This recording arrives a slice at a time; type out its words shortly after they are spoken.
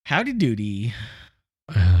Howdy doody.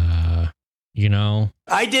 You know,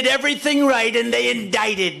 I did everything right and they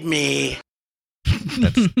indicted me.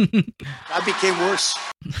 I became worse.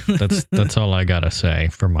 that's all I gotta say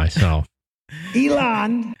for myself.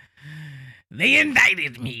 Elon. They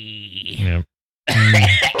indicted me. Yeah.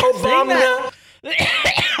 Obama.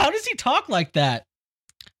 How does he talk like that?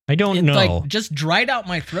 I don't It, know. like, just dried out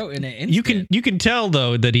my throat in an instant. You can tell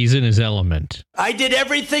though that he's in his element. I did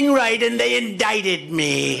everything right and they indicted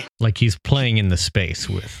me. Like he's playing in the space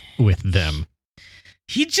with them.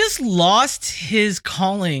 He just lost his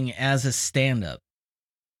calling as a stand-up.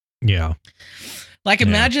 Yeah. Like,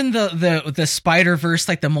 imagine the Spider-Verse,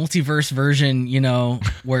 like the multiverse version, you know,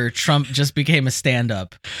 where Trump just became a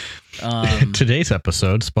stand-up. Today's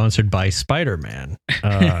episode sponsored by Spider-Man.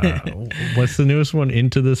 What's the newest one?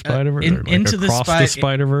 Into the Spider-Verse? Across the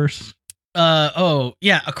Spider-Verse?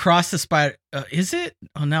 Across the Spider. Is it?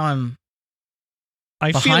 Oh, now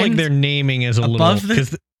I feel like their naming is a little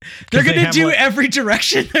because they're gonna do every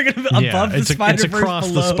direction. They're gonna be above the Spider-Verse, it's across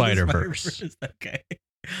below the Spider-Verse. Okay.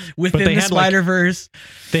 Within the Spider-Verse.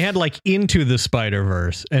 They had like Into the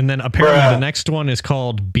Spider-Verse, and then apparently the next one is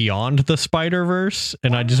called Beyond the Spider-Verse,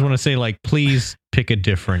 and I just want to say, like, please pick a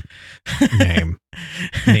different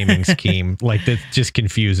naming scheme. Like, that's just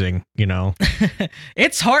confusing, you know?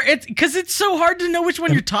 It's hard, because it's so hard to know which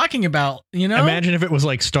one you're talking about, you know? Imagine if it was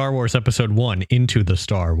like Star Wars Episode 1, Into the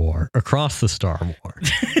Star War, Across the Star War,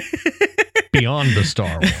 Beyond the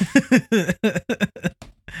Star War.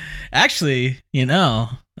 Actually, you know,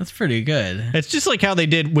 that's pretty good. It's just like how they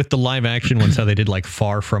did with the live action ones, how they did like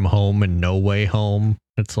Far From Home and No Way Home.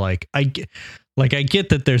 It's like I get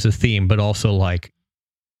that there's a theme, but also like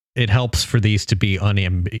it helps for these to be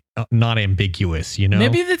not ambiguous, you know?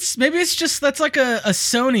 Maybe it's just that's like a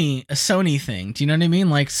Sony thing. Do you know what I mean?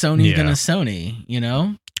 Like Sony gonna Sony, you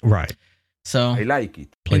know? Right. So I like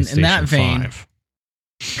it. In that vein.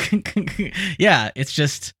 5. Yeah, it's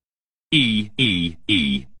just E.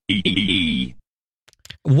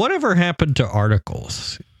 Whatever happened to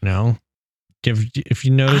articles? You know, if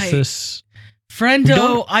you notice this,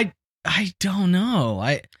 Friendo, I don't know.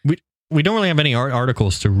 We don't really have any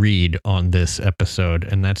articles to read on this episode,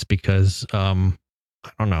 and that's because I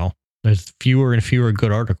don't know. There's fewer and fewer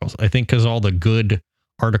good articles. I think because all the good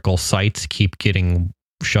article sites keep getting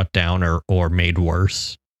shut down or made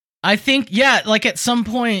worse. I think, like at some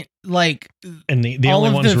point, like, and the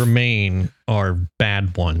only ones remain are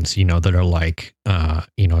bad ones, you know, that are like,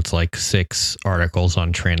 you know, it's like 6 articles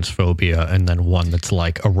on transphobia and then one that's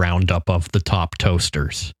like a roundup of the top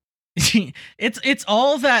toasters. it's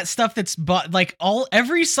all that stuff that's like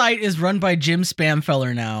every site is run by Jim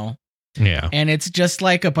Spamfeller now. Yeah. And it's just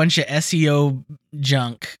like a bunch of SEO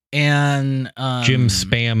junk and Jim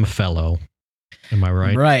Spamfellow. Am I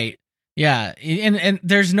right? Right. Yeah, and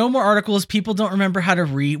there's no more articles. People don't remember how to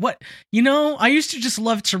read. What, you know, I used to just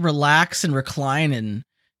love to relax and recline and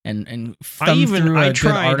thumb through a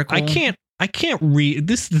good article. I can't read.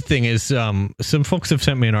 This is the thing is, some folks have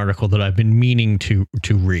sent me an article that I've been meaning to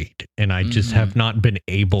read, and I just have not been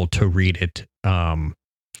able to read it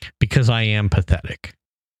because I am pathetic.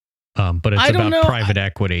 But it's about private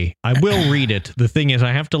equity. I will read it. The thing is,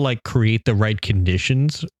 I have to like create the right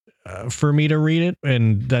conditions for me to read it,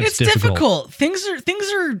 and that's difficult. Things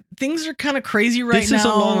are kind of crazy right now. This is a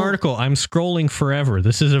long article. I'm scrolling forever.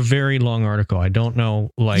 This is a very long article. I don't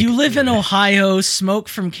know. Like, you live in Ohio. Smoke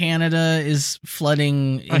from Canada is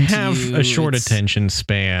flooding. I have a short attention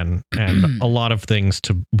span and a lot of things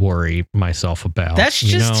to worry myself about. That's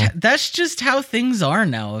just how things are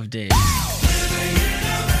nowadays.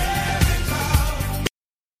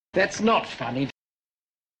 That's not funny.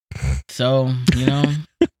 So, you know,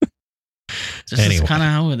 this is kind of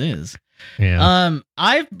how it is. Yeah.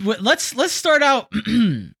 Let's start out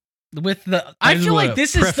with the. I feel like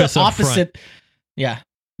this is the opposite. Yeah.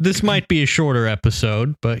 This might be a shorter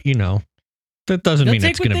episode, but you know, that doesn't mean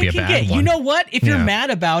it's going to be a bad one. You know what? If you're mad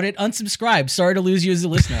about it, unsubscribe. Sorry to lose you as a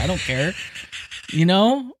listener. I don't care. You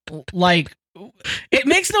know, like, it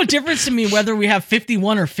makes no difference to me whether we have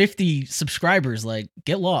 51 or 50 subscribers. Like,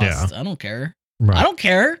 get lost. I don't care. Right. I don't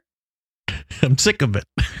care. I'm sick of it.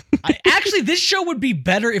 Actually, this show would be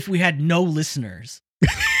better if we had no listeners,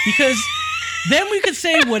 because then we could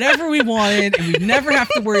say whatever we wanted and we'd never have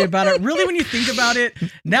to worry about it. Really, when you think about it,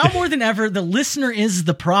 now more than ever, the listener is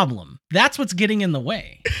the problem. That's what's getting in the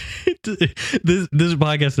way. This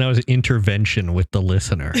podcast now is an intervention with the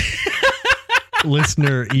listener.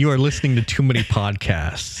 Listener, you are listening to too many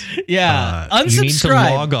podcasts. Yeah, unsubscribe. You need to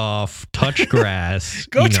log off, touch grass.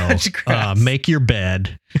 Touch grass. Make your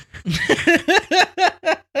bed.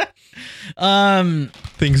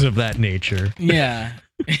 Things of that nature. Yeah.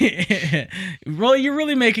 Well, you're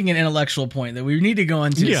really making an intellectual point that we need to go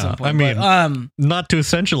into at some point. I mean, but, not to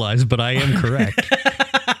essentialize, but I am correct.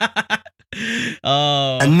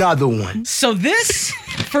 Another one. So this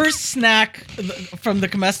first snack from the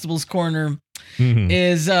comestibles corner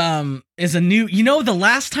is a new. You know, the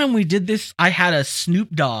last time we did this, I had a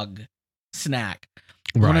Snoop Dogg snack.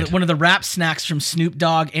 Right. One of the wrap snacks from Snoop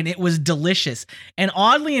Dogg, and it was delicious. And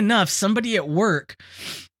oddly enough, somebody at work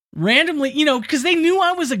randomly, you know, because they knew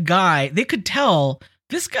I was a guy, they could tell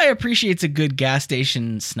this guy appreciates a good gas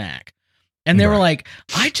station snack. And they were like,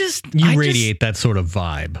 I radiate that sort of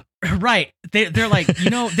vibe. Right. They're like, you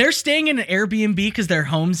know, they're staying in an Airbnb because their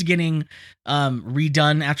home's getting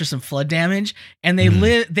redone after some flood damage. And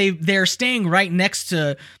they're staying right next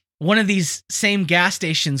to one of these same gas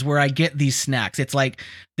stations where I get these snacks. It's like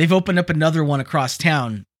they've opened up another one across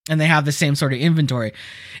town and they have the same sort of inventory.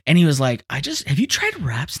 And he was like, have you tried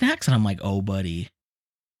wrap snacks? And I'm like, oh, buddy.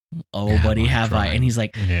 Have I? And he's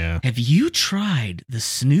like, have you tried the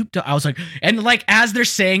Snoop Dogg? I was like, and like, as they're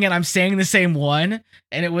saying it, I'm saying the same one.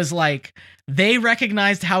 And it was like, they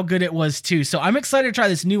recognized how good it was too. So I'm excited to try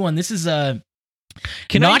this new one. This is a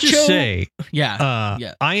Can nacho? I just say,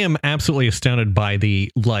 yeah. I am absolutely astounded by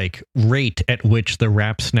the like rate at which the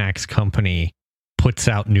Wrap Snacks company puts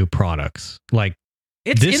out new products. Like,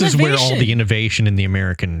 this is where all the innovation in the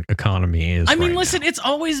American economy is. I mean, right listen, now. it's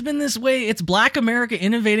always been this way. It's Black America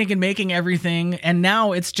innovating and making everything. And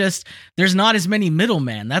now it's just, there's not as many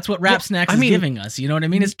middlemen. That's what Wrap Snacks is giving us. You know what I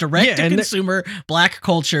mean? It's direct to consumer Black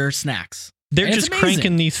culture snacks. They're just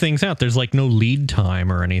cranking these things out. There's like no lead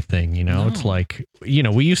time or anything, you know? No. It's like, you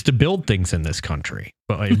know, we used to build things in this country,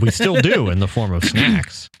 but we still do in the form of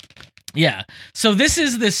snacks. Yeah. So this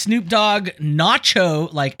is the Snoop Dogg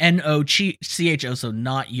Nacho, like N-O-C-H-O, so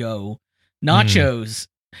not yo, nachos,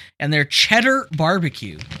 and they're cheddar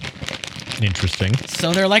barbecue. Interesting.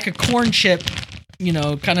 So they're like a corn chip, you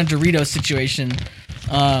know, kind of Dorito situation.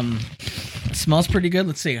 It smells pretty good.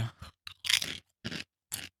 Let's see.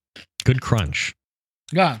 Good crunch.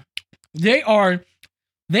 Yeah. They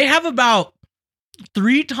have about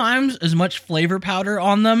 3 times as much flavor powder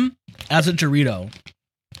on them as a Dorito.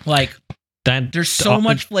 Like, there's so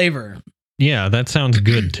much flavor. Yeah, that sounds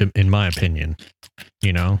good in my opinion.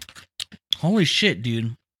 You know? Holy shit,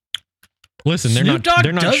 dude. Listen, they're not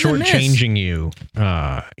shortchanging you,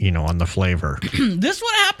 you know, on the flavor. This is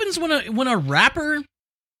what happens when a rapper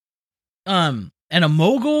and a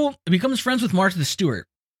mogul becomes friends with Martha Stewart.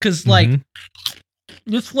 Because, like,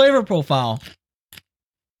 this flavor profile,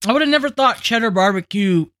 I would have never thought cheddar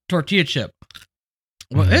barbecue tortilla chip.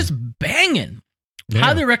 Well, it's banging. Yeah.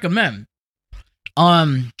 Highly recommend.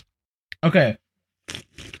 Okay.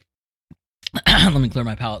 Let me clear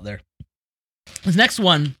my palate there. This next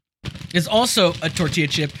one is also a tortilla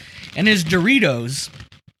chip and is Doritos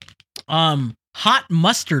hot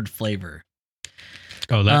mustard flavor.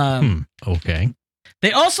 Oh, that okay.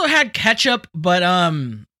 They also had ketchup, but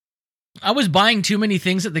I was buying too many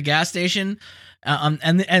things at the gas station. And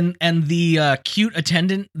the cute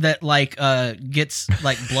attendant that like gets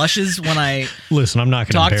like blushes when I listen. I'm not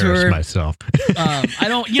going to embarrass myself. I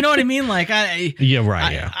don't. You know what I mean? Like yeah,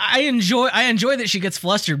 right. Yeah. I enjoy that she gets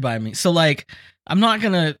flustered by me. So like I'm not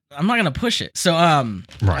gonna push it. So right.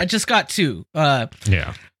 I just got 2.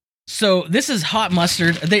 Yeah. So this is hot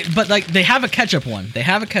mustard. They have a ketchup one.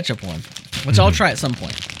 Which I'll try at some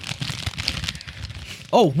point.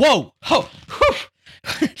 Oh, whoa, oh. Whew.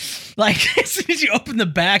 Like as soon as you open the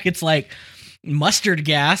back, it's like mustard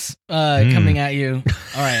gas coming at you.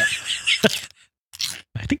 All right.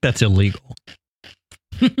 I think that's illegal.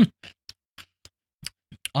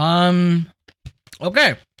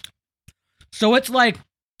 Okay. So it's like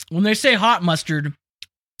when they say hot mustard,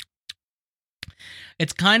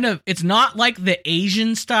 it's not like the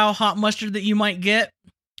Asian style hot mustard that you might get,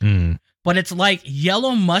 but it's like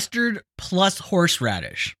yellow mustard plus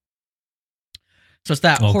horseradish. So it's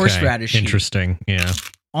that horseradish. Interesting. Heat. Yeah.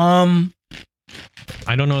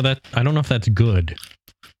 I don't know if that's good.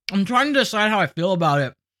 I'm trying to decide how I feel about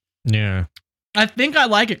it. Yeah. I think I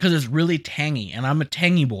like it because it's really tangy, and I'm a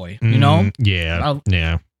tangy boy. You know? Yeah.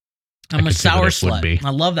 Yeah. I'm a sour slut.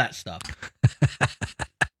 I love that stuff.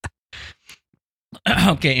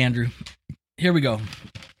 Okay, Andrew. Here we go.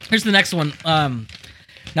 Here's the next one.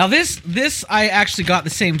 Now this I actually got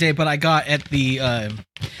the same day, but I got at the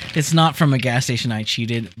it's not from a gas station. I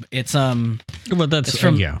cheated. It's well, that's it's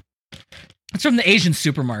from the Asian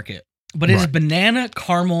supermarket, but it is banana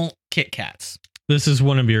caramel Kit Kats. This is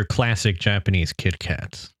one of your classic Japanese Kit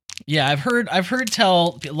Kats. Yeah, I've heard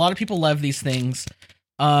tell a lot of people love these things.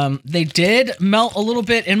 They did melt a little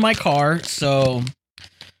bit in my car, so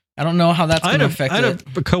I don't know how that's going to affect I it. had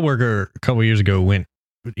a coworker a couple years ago went,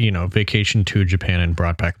 vacation to Japan and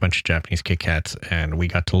brought back a bunch of Japanese Kit Kats, and we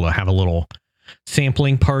got to have a little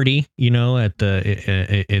sampling party, at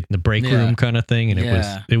the break room kind of thing, and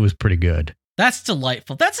it was pretty good. That's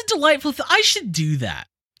delightful. That's a delightful thing. I should do that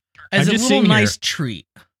as I'm a just little seeing nice here, treat.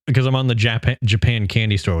 Because I'm on the Japan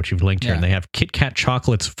candy store, which you've linked here, and they have Kit Kat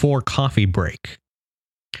chocolates for coffee break.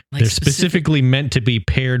 They're specifically meant to be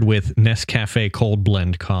paired with Nescafe cold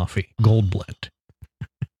blend coffee, gold blend.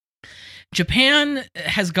 Japan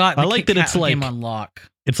has got the Kit Kat game on lock.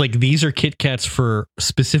 It's like these are Kit Kats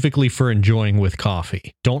specifically for enjoying with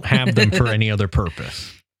coffee. Don't have them for any other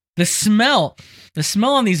purpose. The smell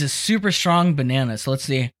on these is super strong banana. So let's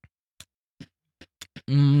see.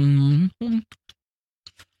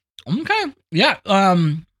 Okay. Yeah.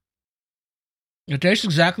 It tastes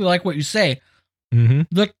exactly like what you say. Mm-hmm.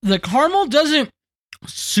 The caramel doesn't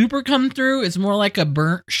super come through. It's more like a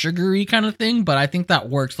burnt sugary kind of thing, but I think that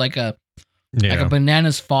works like a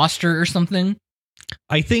Bananas Foster or something.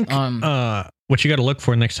 I think what you got to look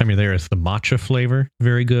for next time you're there is the matcha flavor.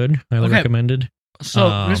 Very good. Highly recommended.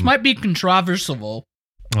 So this might be controversial.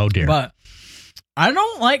 Oh dear. But I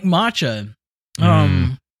don't like matcha.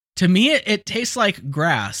 To me, it tastes like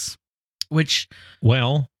grass, which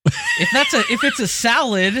if it's a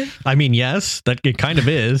salad, I mean, yes, that it kind of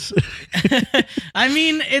is. I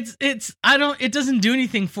mean, it doesn't do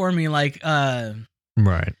anything for me. Like,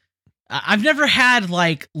 right. I've never had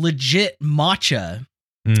like legit matcha.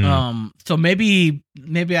 So maybe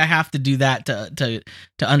I have to do that to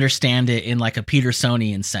understand it in like a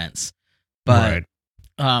Petersonian sense. But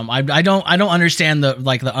I don't understand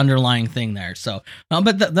the underlying thing there. So,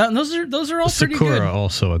 but those are all pretty good. Sakura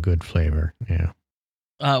also a good flavor. Yeah.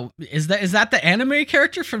 Is that the anime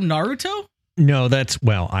character from Naruto? No,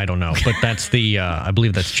 I don't know, but that's the I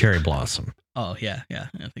believe that's Cherry Blossom. Oh yeah, I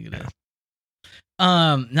think it is.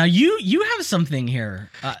 Now you have something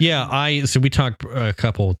here. So we talked a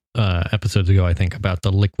couple episodes ago, I think, about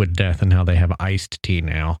the Liquid Death and how they have iced tea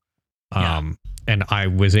now. And I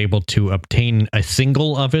was able to obtain a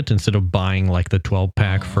single of it instead of buying like the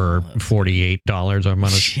 12-pack for $48 or how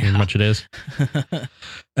much it is.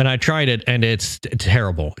 And I tried it, and it's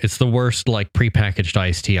terrible. It's the worst like prepackaged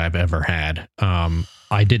iced tea I've ever had.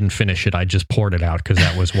 I didn't finish it. I just poured it out because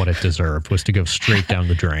that was what it deserved, was to go straight down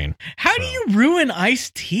the drain. How do you ruin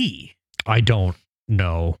iced tea? I don't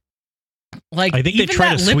know. Like, I think they try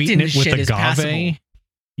to sweeten it with agave. Passable.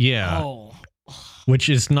 Yeah. Oh. Which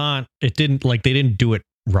is not, they didn't do it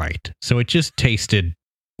right. So it just tasted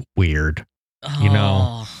weird,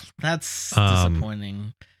 That's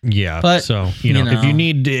disappointing. Yeah. But, so, if you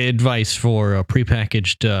need advice for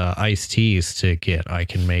prepackaged iced teas to get, I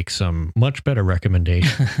can make some much better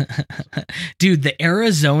recommendations. Dude, the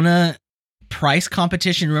Arizona price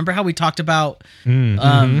competition. Remember how we talked about,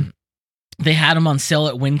 they had them on sale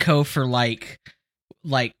at Winco for like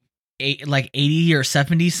 80 or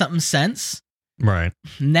 70 something cents. Right.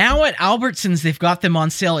 Now at Albertsons, they've got them on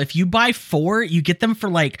sale. If you buy 4, you get them for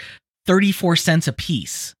like 34 cents a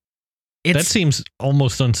piece. That seems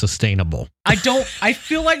almost unsustainable. I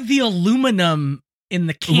feel like the aluminum in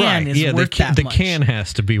the can is worth that much. The can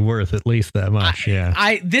has to be worth at least that much.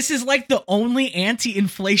 This is like the only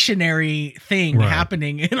anti-inflationary thing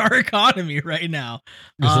happening in our economy right now.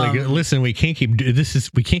 It's like, listen, we can't keep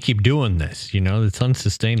doing this. It's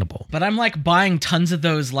unsustainable. But I'm like buying tons of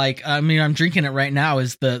those. Like, I mean, I'm drinking it right now.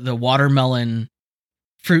 Is the watermelon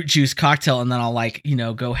fruit juice cocktail, and then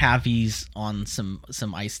I'll go have these on some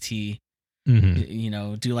iced tea.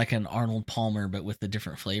 Mm-hmm. Do like an Arnold Palmer, but with the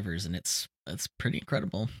different flavors, and it's pretty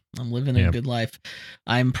incredible. I'm living a good life.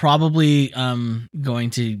 I'm probably going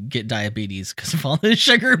to get diabetes because of all this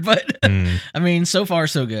sugar, but I mean, so far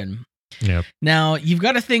so good. Yep. Now you've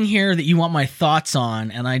got a thing here that you want my thoughts on,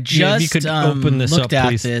 and I just if you could open this looked up, at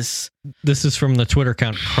please. this. This is from the Twitter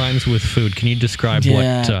account Crimes with Food. Can you describe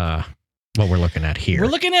what we're looking at here? We're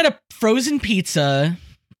looking at a frozen pizza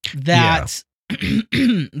that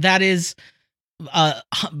that is a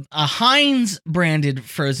Heinz branded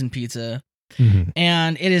frozen pizza,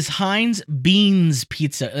 and it is Heinz Beans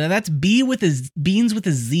Pizza. That's beans with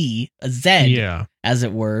a Z, as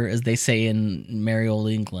it were, as they say in merry old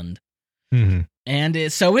England. And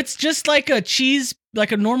it's just like a cheese,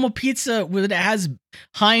 like a normal pizza that has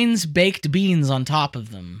Heinz baked beans on top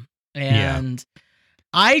of them. And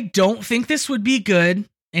I don't think this would be good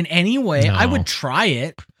in any way. No. I would try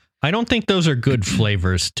it. I don't think those are good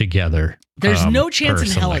flavors together. There's no chance in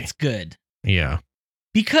hell it's good. Yeah.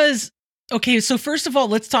 Because, okay, so first of all,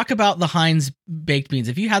 let's talk about the Heinz baked beans.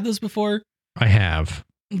 Have you had those before? I have.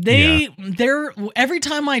 they're every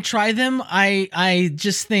time I try them, I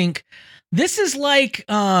just think this is like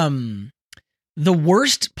the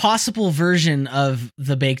worst possible version of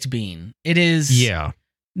the baked bean. It is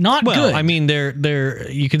not good. I mean, they're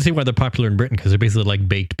you can see why they're popular in Britain because they're basically like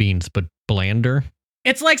baked beans but blander.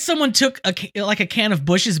 It's like someone took a can of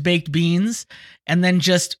Bush's baked beans and then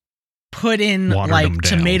just put in Watered like them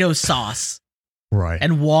down. tomato sauce, Right?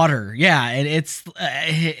 and water. Yeah, and it's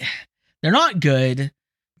they're not good.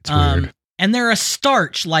 It's weird. And they're a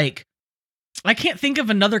starch. Like I can't think of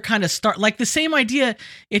another kind of starch. Like the same idea.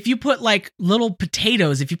 If you put like little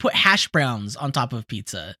potatoes, if you put hash browns on top of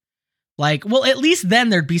pizza, like, well, at least then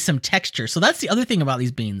there'd be some texture. So that's the other thing about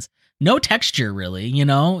these beans. No texture, really. You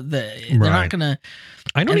know, they're not gonna.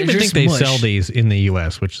 I don't even think they sell these in the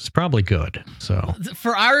U.S., which is probably good. So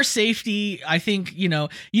for our safety, I think you know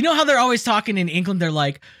how they're always talking in England. They're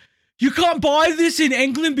like, you can't buy this in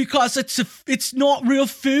England because it's not real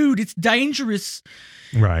food. It's dangerous.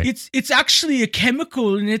 Right. It's actually a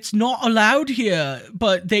chemical and it's not allowed here,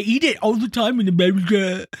 but they eat it all the time in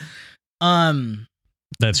America.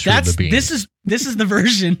 That's true. The beans. This is the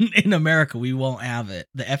version in America. We won't have it.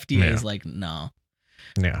 The FDA is like, no.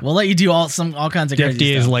 Yeah. We'll let you do all kinds of the crazy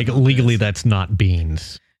FDA stuff. is like, legally that's not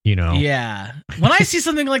beans, you know. Yeah. When I see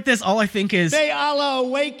something like this, all I think is May Allah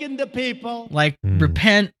awaken the people. like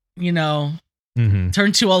repent,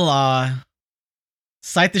 turn to Allah,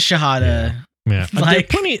 cite the Shahada. Yeah.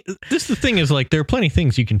 Like, this is the thing is like there are plenty of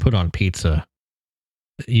things you can put on pizza.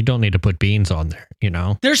 You don't need to put beans on there, you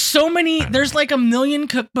know? There's so many, there's like a million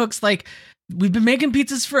cookbooks. Like we've been making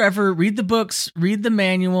pizzas forever. Read the books, read the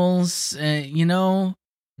manuals, it's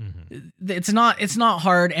not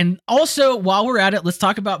hard. And also while we're at it, let's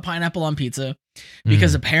talk about pineapple on pizza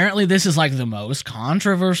because apparently this is like the most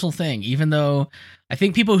controversial thing, even though I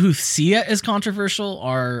think people who see it as controversial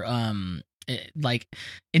are, like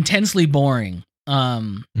intensely boring.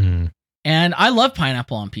 And I love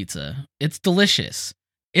pineapple on pizza. It's delicious.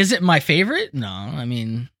 Is it my favorite? No, I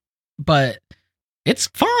mean, but it's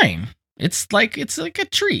fine. It's like a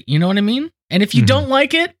treat. You know what I mean? And if you don't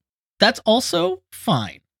like it, that's also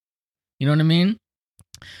fine. You know what I mean?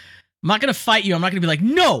 I'm not going to fight you. I'm not going to be like,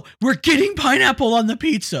 no, we're getting pineapple on the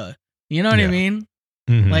pizza. You know what I mean?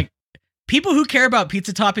 Like people who care about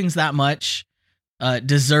pizza toppings that much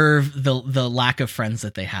deserve the lack of friends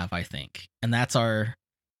that they have, I think. And that's our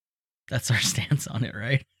stance on it,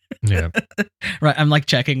 right? Yeah. Right. I'm like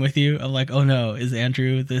checking with you. I'm like, oh no, is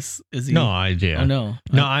Andrew this? Is he? No idea. Oh no.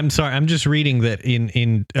 No, I'm sorry. I'm just reading that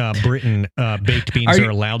in Britain, baked beans are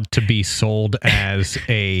allowed to be sold as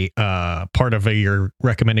a part of your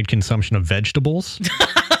recommended consumption of vegetables.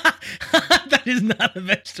 That is not a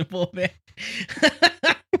vegetable, man.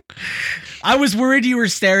 I was worried you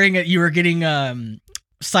were getting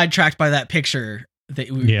sidetracked by that picture that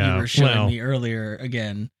you were showing me earlier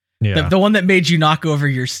again. Yeah. The one that made you knock over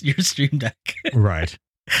your Stream Deck. Right.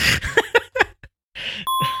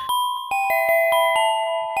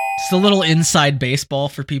 Just a little inside baseball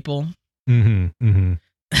for people.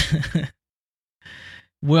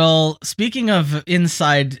 Well, speaking of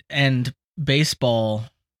inside and baseball,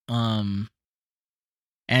 and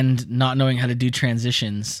not knowing how to do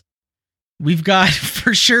transitions, we've got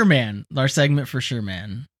For Sure Man, our segment For Sure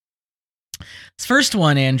Man. This first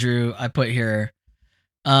one, Andrew, I put here,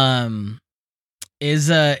 is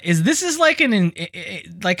this like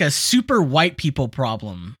like a super white people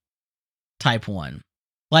problem type one.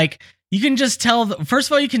 Like you can just tell, first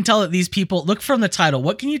of all, you can tell that these people, look from the title.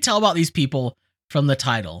 What can you tell about these people from the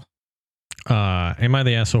title? Am I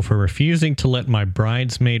the asshole for refusing to let my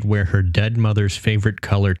bridesmaid wear her dead mother's favorite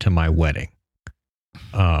color to my wedding?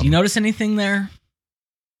 Do you notice anything there?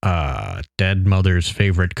 Dead mother's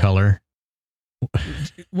favorite color.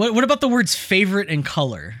 What about the words favorite and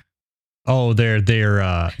color? Oh, they're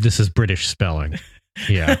this is British spelling.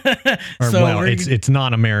 Yeah. Or So well, it's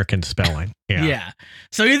non-American spelling. Yeah. Yeah.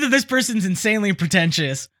 So either this person's insanely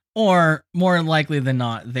pretentious or more likely than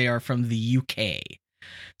not, they are from the UK.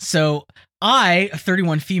 So I, a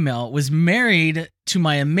 31 female, was married to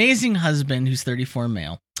my amazing husband, who's 34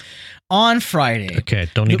 male, on Friday. Okay.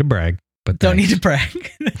 Don't need to brag. But don't need to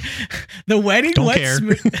brag. The wedding don't went care.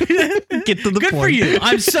 smooth. Get to the Good point. for you.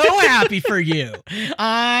 I'm so happy for you.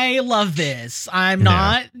 I love this. I'm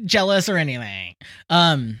not jealous or anything.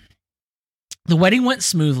 The wedding went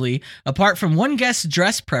smoothly, apart from one guest's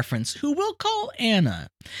dress preference, who we'll call Anna.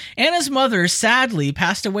 Anna's mother sadly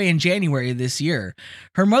passed away in January this year.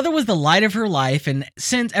 Her mother was the light of her life, and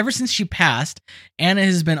ever since she passed, Anna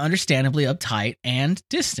has been understandably uptight and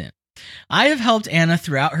distant. I have helped Anna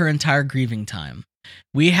throughout her entire grieving time.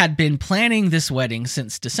 We had been planning this wedding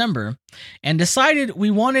since December and decided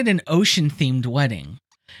we wanted an ocean-themed wedding.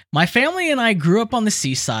 My family and I grew up on the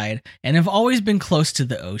seaside and have always been close to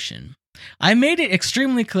the ocean. I made it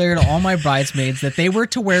extremely clear to all my bridesmaids that they were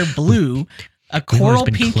to wear blue, a coral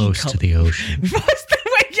pinky close color. to the ocean.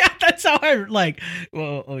 Yeah, that's how I like.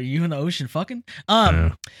 Well, are you in the ocean fucking?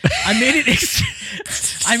 I made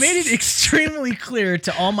it extremely clear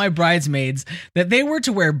to all my bridesmaids that they were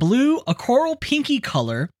to wear blue, a coral pinky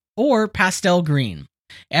color, or pastel green.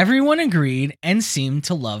 Everyone agreed and seemed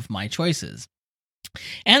to love my choices.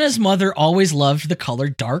 Anna's mother always loved the color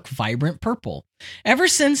dark, vibrant purple. Ever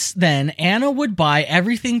since then, Anna would buy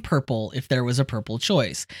everything purple if there was a purple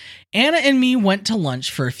choice. Anna and me went to lunch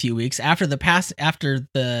for a few weeks after the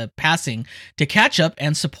passing to catch up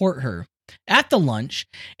and support her. At the lunch,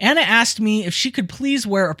 Anna asked me if she could please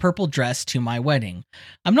wear a purple dress to my wedding.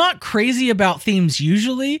 I'm not crazy about themes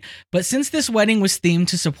usually, but since this wedding was themed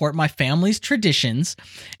to support my family's traditions,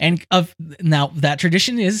 now that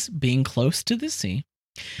tradition is being close to the sea,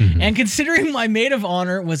 and considering my maid of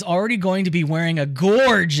honor was already going to be wearing a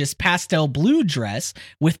gorgeous pastel blue dress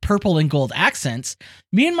with purple and gold accents,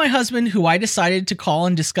 me and my husband, who I decided to call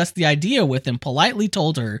and discuss the idea with him, politely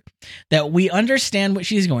told her that we understand what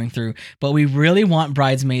she's going through, but we really want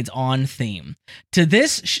bridesmaids on theme. To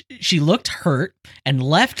this, she looked hurt and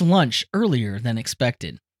left lunch earlier than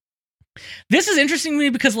expected. This is interesting to me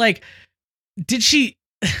because, like, did she,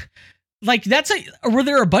 like, were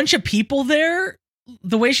there a bunch of people there?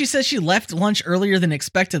 The way she says she left lunch earlier than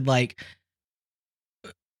expected, like,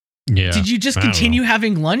 yeah, did you just continue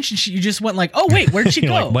having lunch and you just went like, oh wait, where'd she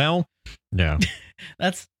go? Like, well, yeah.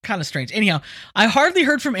 That's kind of strange. Anyhow, I hardly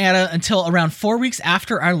heard from Anna until around 4 weeks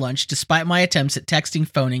after our lunch, despite my attempts at texting,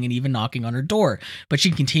 phoning, and even knocking on her door, but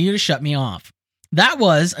she continued to shut me off. That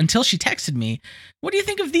was until she texted me, "What do you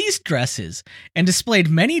think of these dresses?" and displayed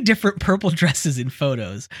many different purple dresses in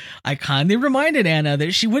photos. I kindly reminded Anna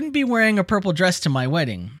that she wouldn't be wearing a purple dress to my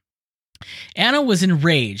wedding. Anna was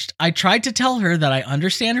enraged. I tried to tell her that I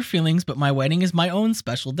understand her feelings, but my wedding is my own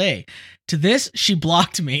special day. To this, she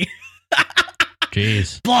blocked me.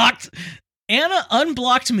 Jeez. Blocked. Anna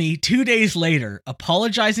unblocked me 2 days later,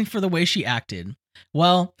 apologizing for the way she acted.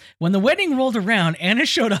 Well, when the wedding rolled around, Anna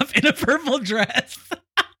showed up in a purple dress.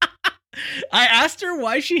 I asked her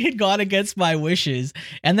why she had gone against my wishes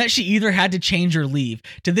and that she either had to change or leave.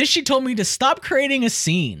 To this, she told me to stop creating a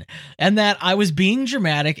scene and that I was being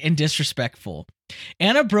dramatic and disrespectful.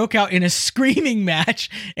 Anna broke out in a screaming match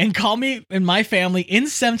and called me and my family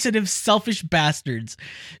insensitive, selfish bastards.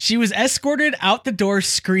 She was escorted out the door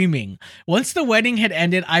screaming. Once the wedding had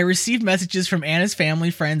ended, I received messages from Anna's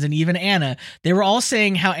family, friends, and even Anna. They were all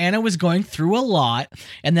saying how Anna was going through a lot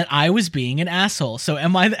and that I was being an asshole. So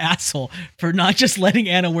am I the asshole for not just letting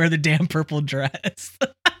Anna wear the damn purple dress?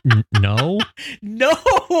 No.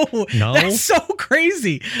 That's so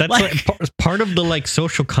crazy. That's like part of the like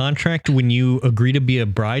social contract when you agree to be a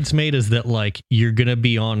bridesmaid is that like you're gonna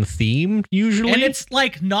be on theme usually, and it's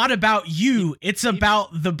like not about you, it's about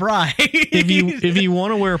the bride. if you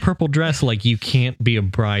want to wear a purple dress, like you can't be a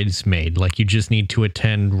bridesmaid, like you just need to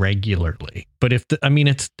attend regularly. But if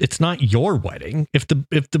it's not your wedding. If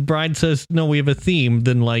the bride says no, we have a theme,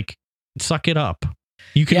 then like suck it up.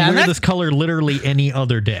 You can wear this color literally any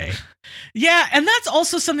other day. Yeah, and that's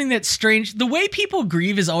also something that's strange. The way people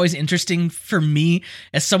grieve is always interesting for me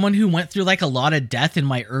as someone who went through like a lot of death in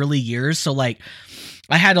my early years. So like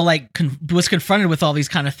I had to was confronted with all these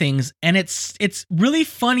kind of things, and it's really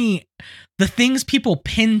funny the things people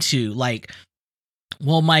pin to, like,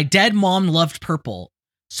 well, my dead mom loved purple,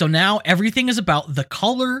 so now everything is about the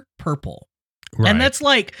color purple. Right. And that's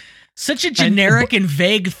like such a generic and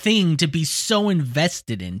vague thing to be so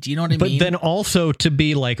invested in. Do you know what I mean? But then also to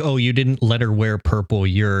be like, oh, you didn't let her wear purple.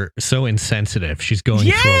 You're so insensitive. She's going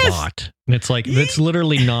through a lot. And it's like, that's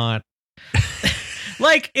literally not.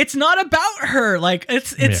 Like, it's not about her. Like,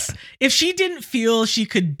 it's if she didn't feel she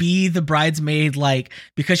could be the bridesmaid, like,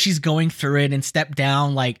 because she's going through it and step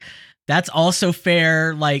down, like, that's also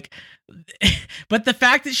fair. Like, but the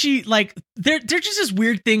fact that she, like, they're just this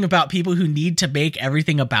weird thing about people who need to make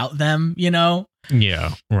everything about them, you know?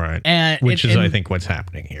 Yeah, right. And which is, I think, what's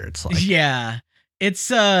happening here. It's like, yeah,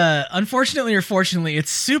 it's unfortunately or fortunately,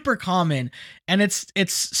 it's super common, and it's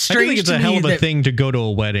strange. I think it's a hell of a thing to go to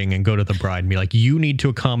a wedding and go to the bride and be like, you need to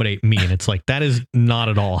accommodate me, and it's like, that is not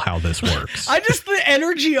at all how this works. The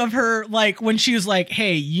energy of her, like when she was like,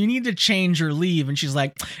 hey, you need to change or leave, and she's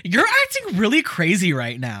like, you're acting really crazy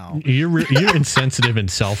right now. You're insensitive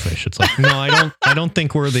and selfish. It's like, no, I don't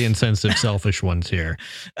think we're the insensitive, selfish ones here.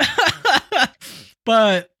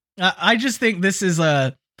 But I just think this is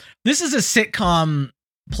This is a sitcom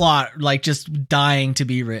plot, like just dying to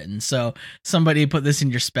be written. So somebody put this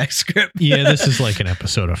in your spec script. Yeah, this is like an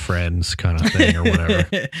episode of Friends kind of thing or whatever.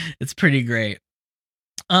 It's pretty great.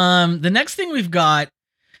 The next thing we've got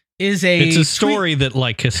is it's a story that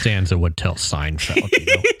like Costanza would tell Seinfeld. You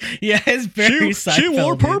know? Yeah, it's very Seinfeld. She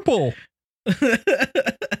wore purple.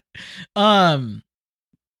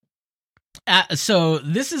 So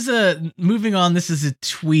this is moving on. This is a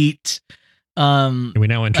tweet. We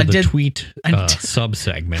now enter the tweet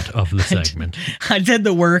sub-segment of the segment. I did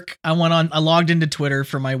the work. I logged into Twitter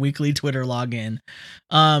for my weekly Twitter login.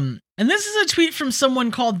 And this is a tweet from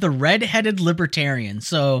someone called the Red-Headed Libertarian.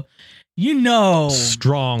 So,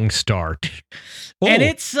 strong start. Oh, and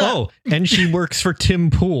it's and she works for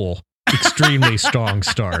Tim Pool. Extremely strong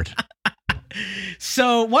start.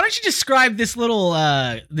 So why don't you describe this little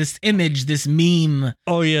this image, this meme?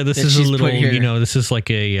 Oh yeah, this is a little, this is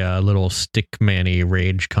like a little Stick Manny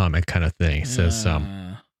rage comic kind of thing. It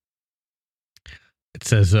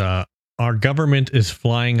says our government is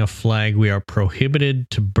flying a flag we are prohibited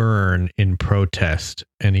to burn in protest,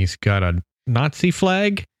 and he's got a Nazi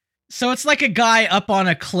flag. So it's like a guy up on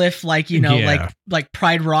a cliff, like like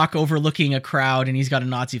Pride Rock overlooking a crowd, and he's got a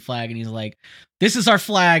Nazi flag, and he's like, "This is our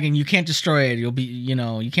flag, and you can't destroy it. You'll be,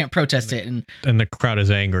 you can't protest it." And the crowd is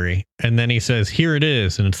angry, and then he says, "Here it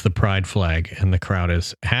is," and it's the Pride flag, and the crowd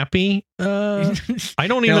is happy. I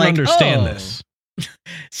don't even understand this.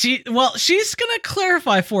 She's gonna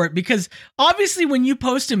clarify for it, because obviously when you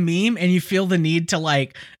post a meme and you feel the need to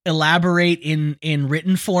like elaborate in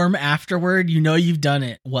written form afterward, you've done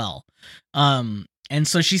it well. And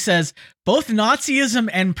so she says, both Nazism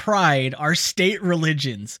and pride are state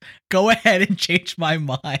religions. Go ahead and change my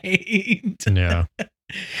mind. Yeah.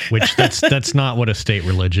 Which that's not what a state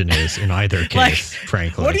religion is in either case,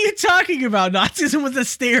 frankly. What are you talking about? Nazism was a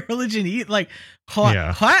state religion. What?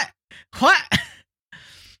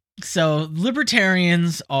 So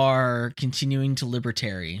libertarians are continuing to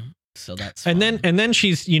libertary. So that's fine. And then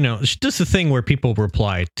she's, she does the thing where people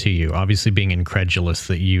reply to you, obviously being incredulous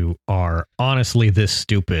that you are honestly this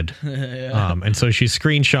stupid. Yeah. And so she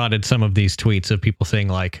screenshotted some of these tweets of people saying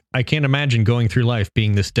like, I can't imagine going through life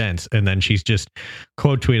being this dense. And then she's just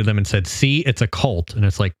quote tweeted them and said, "See, it's a cult." And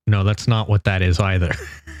it's like, no, that's not what that is either.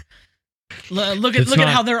 Look at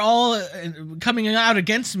how they're all coming out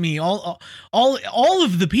against me. All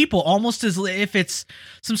of the people, almost as if it's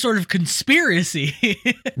some sort of conspiracy.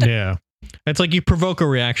 Yeah, it's like you provoke a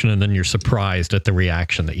reaction and then you're surprised at the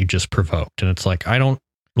reaction that you just provoked, and it's like I don't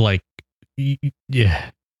like.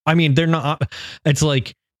 Yeah, I mean they're not. It's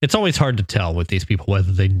like it's always hard to tell with these people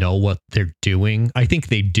whether they know what they're doing. I think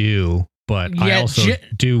they do. But yeah, I also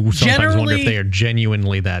do sometimes wonder if they are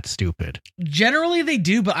genuinely that stupid. Generally, they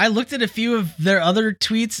do. But I looked at a few of their other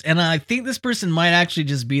tweets, and I think this person might actually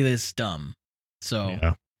just be this dumb. So,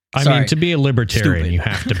 yeah. I mean, to be a libertarian, you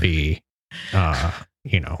have to be,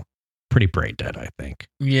 pretty brain dead, I think.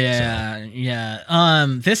 Yeah, so.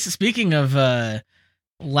 Yeah. Speaking of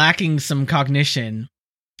lacking some cognition,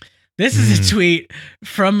 this is a tweet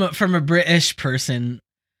from a British person.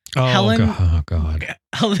 Oh, Helen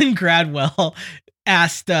Gradwell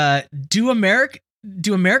asked, do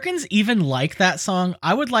Americans even like that song?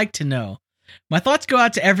 I would like to know. My thoughts go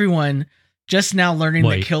out to everyone just now learning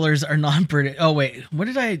that killers are non-British. Oh, wait. What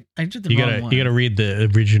did I did the wrong one. You got to read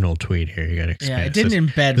the original tweet here. You got to expand. Yeah, it didn't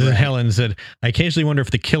embed right. Helen said, I occasionally wonder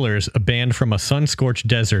if the Killers, a band from a sun-scorched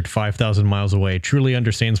desert 5,000 miles away, truly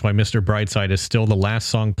understands why Mr. Brightside is still the last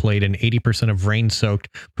song played in 80% of rain-soaked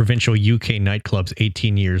provincial UK nightclubs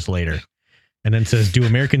 18 years later. And then says, do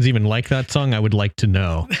Americans even like that song? I would like to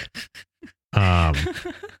know.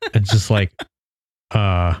 It's just like,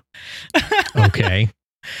 okay.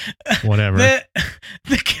 Whatever.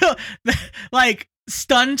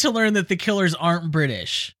 Stunned to learn that the Killers aren't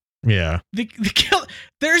British. Yeah.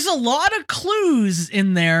 There's a lot of clues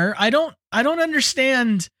in there. I don't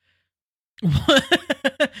understand.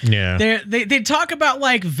 Yeah. They talk about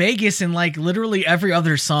like Vegas in like literally every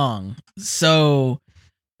other song. So,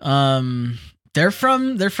 they're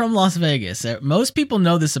from Las Vegas. Most people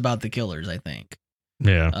know this about the Killers, I think.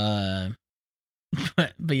 Yeah.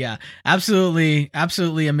 But yeah, absolutely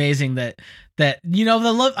amazing that I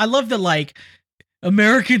love that like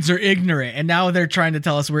Americans are ignorant, and now they're trying to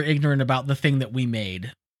tell us we're ignorant about the thing that we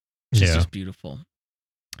made. Which is just beautiful.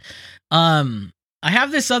 I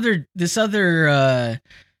have this other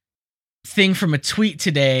thing from a tweet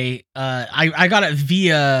today. I got it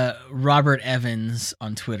via Robert Evans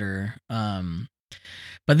on Twitter.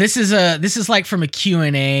 But this is like from a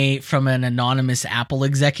Q&A from an anonymous Apple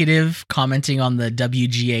executive commenting on the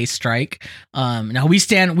WGA strike. Now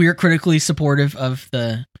we are critically supportive of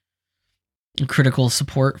the critical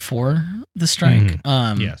support for the strike.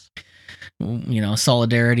 Yes.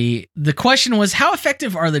 Solidarity. The question was, how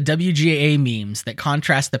effective are the WGA memes that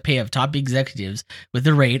contrast the pay of top executives with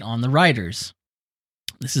the rate on the writers?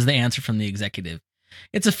 This is the answer from the executive.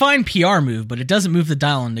 It's a fine PR move, but it doesn't move the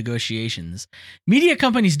dial in negotiations. Media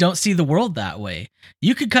companies don't see the world that way.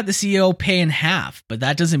 You could cut the CEO pay in half, but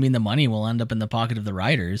that doesn't mean the money will end up in the pocket of the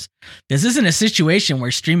writers. This isn't a situation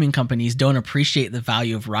where streaming companies don't appreciate the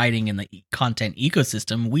value of writing in the content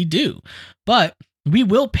ecosystem. We do. But we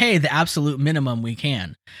will pay the absolute minimum we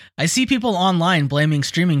can. I see people online blaming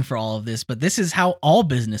streaming for all of this, but this is how all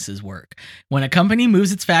businesses work. When a company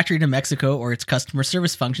moves its factory to Mexico or its customer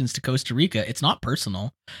service functions to Costa Rica, it's not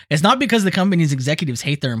personal. It's not because the company's executives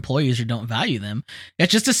hate their employees or don't value them.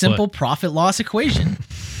 It's just a simple profit-loss equation.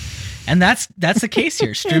 And that's the case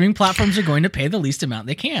here. Streaming platforms are going to pay the least amount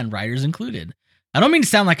they can, writers included. I don't mean to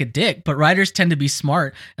sound like a dick, but writers tend to be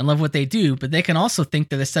smart and love what they do, but they can also think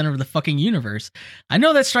they're the center of the fucking universe. I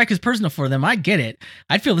know that strike is personal for them. I get it.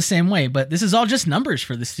 I'd feel the same way, but this is all just numbers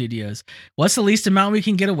for the studios. What's the least amount we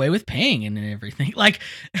can get away with paying and everything? Like,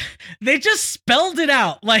 they just spelled it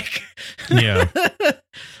out. Like, yeah.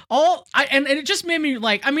 And it just made me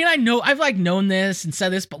like, I mean, I know I've like known this and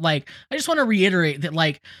said this, but like, I just want to reiterate that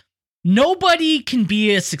like, nobody can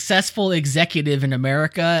be a successful executive in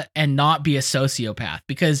America and not be a sociopath,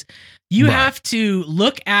 because you have to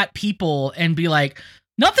look at people and be like,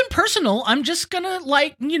 nothing personal. I'm just going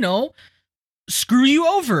to screw you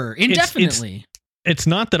over indefinitely. It's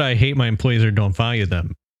not that I hate my employees or don't value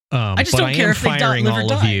them. I just don't care if they live or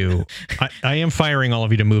die. I am firing all of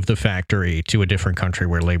you to move the factory to a different country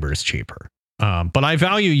where labor is cheaper. But I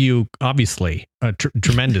value you, obviously,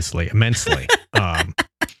 tremendously, immensely.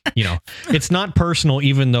 It's not personal,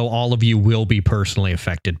 even though all of you will be personally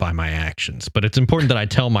affected by my actions. But it's important that I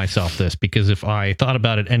tell myself this, because if I thought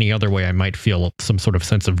about it any other way, I might feel some sort of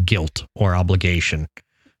sense of guilt or obligation.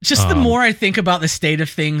 Just the more I think about the state of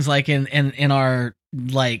things, like in our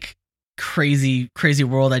like crazy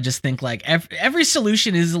world, I just think like every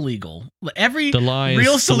solution is illegal. Every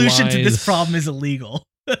real solution to this problem is illegal.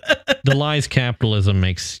 The lies capitalism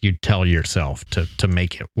makes you tell yourself to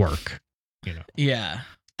make it work. Yeah.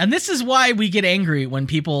 And this is why we get angry when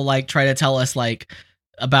people like try to tell us like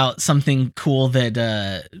about something cool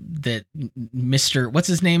that Mr. what's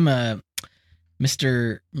his name?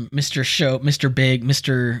 Mr.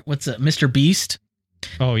 Beast.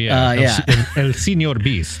 Oh yeah. Yeah. El Señor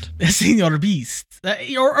Beast. El Señor Beast.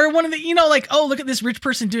 Or one of the, like, oh, look at this rich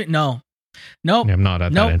person doing it. No. Nope. I'm not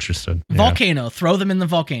that interested. Volcano. Throw them in the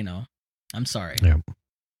volcano. I'm sorry. Yeah.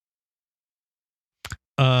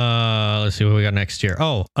 Let's see what we got next here.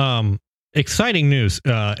 Exciting news,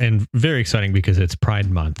 and very exciting because it's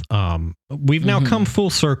Pride Month. We've now come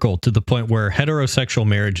full circle to the point where heterosexual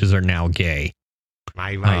marriages are now gay.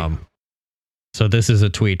 So this is a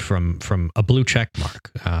tweet from a blue check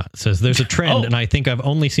mark. It says, there's a trend, and I think I've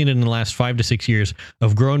only seen it in the last 5 to 6 years,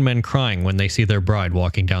 of grown men crying when they see their bride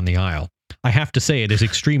walking down the aisle. I have to say it is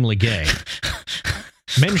extremely gay.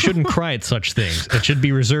 Men shouldn't cry at such things. It should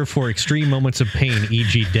be reserved for extreme moments of pain,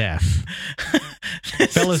 e.g. death.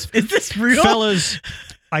 Fellas, is this real? Fellas,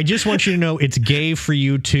 I just want you to know it's gay for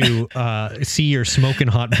you to see your smoking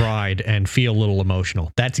hot bride and feel a little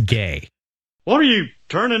emotional. That's gay. What are you,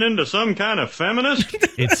 turning into some kind of feminist?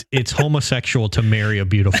 It's homosexual to marry a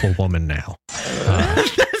beautiful woman now.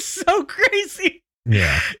 That's so crazy.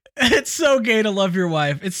 Yeah. It's so gay to love your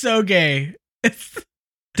wife. It's so gay.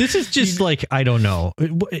 This is just like, I don't know.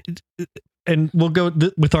 And we'll go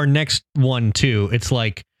with our next one, too. It's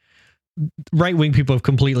like right-wing people have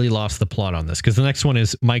completely lost the plot on this, because the next one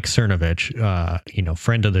is Mike Cernovich,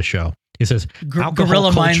 friend of the show. He says,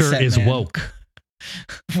 alcohol culture mindset, is man. Woke.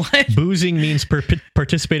 What? Boozing means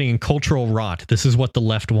participating in cultural rot. This is what the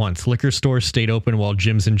left wants. Liquor stores stayed open while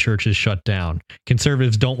gyms and churches shut down.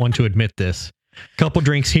 Conservatives don't want to admit this. Couple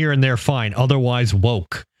drinks here and there, fine. Otherwise,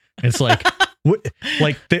 woke. It's like... What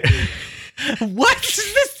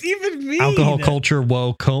does this even mean? Alcohol culture,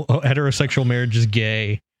 woke, heterosexual marriage is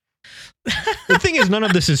gay. The thing is, none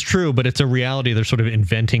of this is true, but it's a reality they're sort of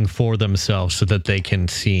inventing for themselves so that they can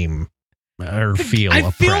seem or feel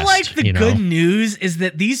oppressed. I feel like the good news is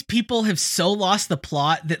that these people have so lost the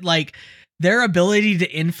plot that like their ability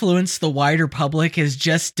to influence the wider public is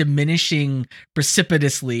just diminishing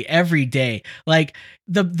precipitously every day. Like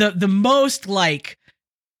the most like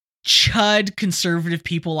chud conservative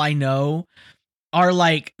people I know are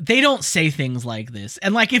like, they don't say things like this,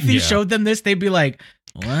 and like if you showed them this, they'd be like,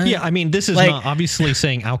 what? Yeah, I mean, this is like, not obviously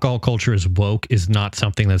saying alcohol culture is woke is not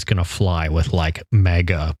something that's gonna fly with like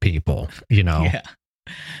mega people, Yeah.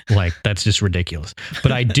 Like, that's just ridiculous.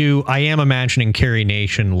 But I am imagining Carrie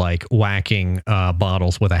Nation like whacking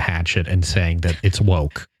bottles with a hatchet and saying that it's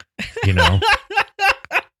woke, you know?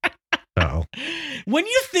 So when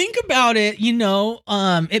you think about it, you know,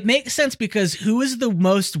 it makes sense because who is the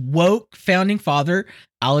most woke founding father?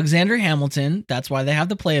 Alexander Hamilton. That's why they have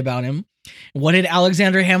the play about him. What did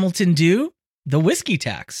Alexander Hamilton do? The whiskey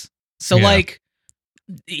tax. So like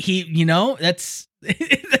he, you know, that's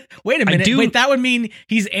wait a minute. Wait, that would mean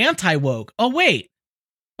he's anti-woke. Oh, wait.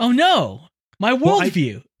 Oh, no. My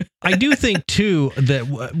worldview. I do think, too,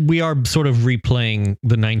 that we are sort of replaying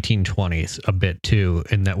the 1920s a bit, too,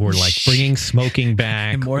 in that we're like bringing smoking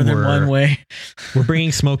back. In more than one way. We're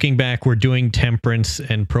bringing smoking back. We're doing temperance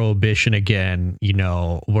and prohibition again. You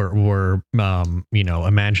know, we're you know,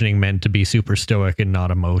 imagining men to be super stoic and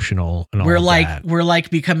not emotional. And we're all like, that. we're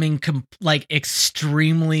like becoming like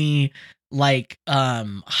extremely like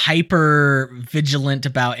hyper vigilant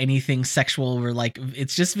about anything sexual. We're like,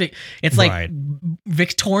 it's just it's like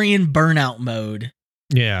Victorian burnout mode.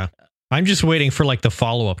 Yeah, I'm just waiting for like the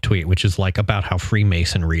follow-up tweet, which is like about how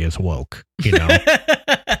Freemasonry is woke, you know.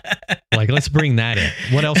 Like, let's bring that in.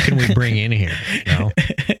 What else can we bring in here, you know?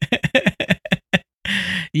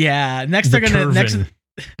 Yeah, next they're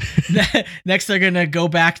gonna go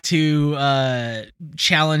back to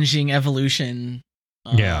challenging evolution.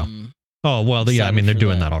 Yeah. Oh, well, yeah, I mean, they're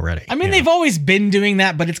doing that already. I mean, they've always been doing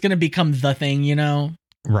that, but it's going to become the thing, you know?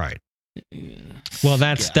 Right. Well,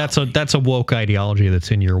 that's a woke ideology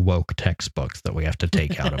that's in your woke textbooks that we have to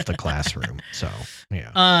take out of the classroom. So,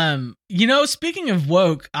 yeah. You know, speaking of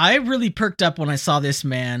woke, I really perked up when I saw this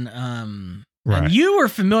man. And you were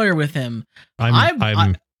familiar with him.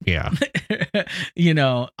 I'm yeah. You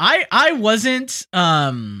know, I wasn't,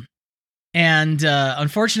 and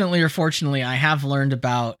unfortunately or fortunately, I have learned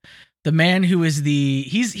about the man who is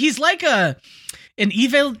he's like an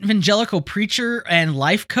evangelical preacher and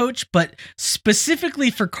life coach, but specifically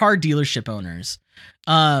for car dealership owners.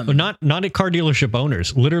 But not at car dealership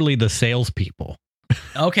owners, literally the salespeople.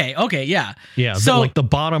 Okay. Yeah. Yeah. So like the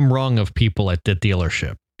bottom rung of people at the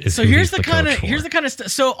dealership. So here's the kind of stuff.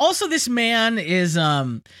 So also this man is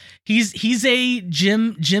he's a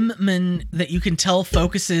gymman that you can tell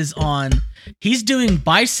focuses on. He's doing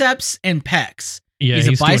biceps and pecs. Yeah,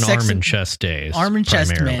 he's doing arm and chest days. Arm and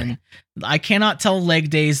chest man. I cannot tell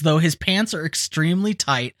leg days, though his pants are extremely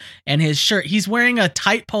tight, and his shirt, he's wearing a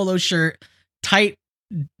tight polo shirt, tight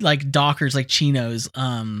like Dockers, like chinos,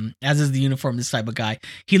 as is the uniform of this type of guy.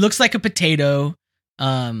 He looks like a potato.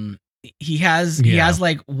 He has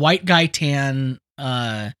like white guy tan.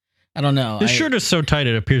 I don't know. His shirt is so tight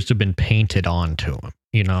it appears to have been painted onto him.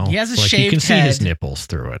 You know, he has a like shaved you can see head his nipples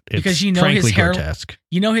through it. It's because you know frankly his hair, grotesque.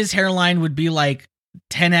 You know his hairline would be like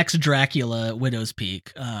 10x Dracula, Widow's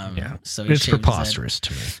Peak. Yeah, so it's preposterous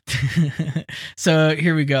to me. So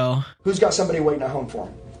here we go. Who's got somebody waiting at home for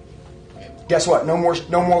him? Guess what? No more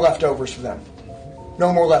leftovers for them.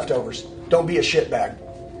 No more leftovers. Don't be a shitbag.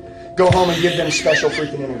 Go home and give them special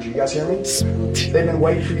freaking energy. You guys hear me? They've been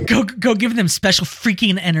waiting for you. Go give them special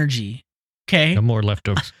freaking energy. Okay. No more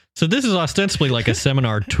leftovers. So this is ostensibly like a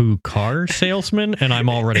seminar to car salesmen, and I'm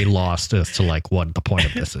already lost as to like what the point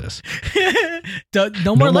of this is.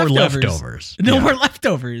 No more leftovers. No Yeah. more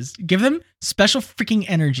leftovers. Give them special freaking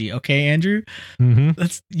energy, okay, Andrew? Mm-hmm.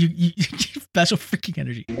 That's you special freaking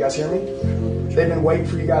energy. You guys hear me? They've been waiting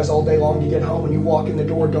for you guys all day long to get home. When you walk in the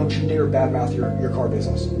door, don't you dare badmouth your car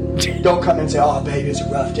business. Don't come and say, "Oh, baby, it's a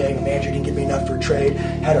rough day. The manager didn't give me enough for trade.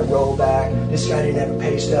 Had a rollback. This guy didn't have a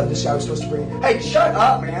pay stub. This guy was supposed to bring." Hey, shut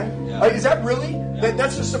up, man. Like, is that really?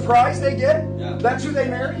 That's the surprise they get? That's who they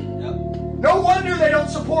marry? No wonder they don't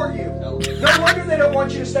support you. No wonder they don't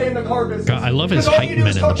want you to stay in the car business. God, I love his hype men in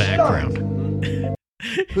the background.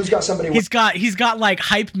 Who's got somebody? He's got like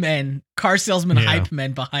hype men, car salesman hype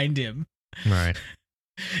men behind him. Right.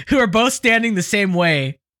 Who are both standing the same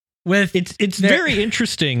way. It's very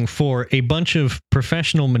interesting for a bunch of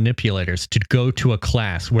professional manipulators to go to a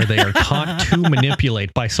class where they are taught to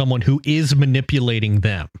manipulate by someone who is manipulating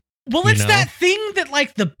them. Well, it's that thing that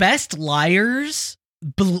like the best liars,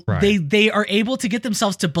 they are able to get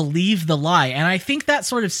themselves to believe the lie. And I think that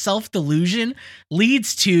sort of self-delusion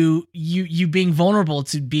leads to you being vulnerable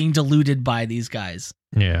to being deluded by these guys.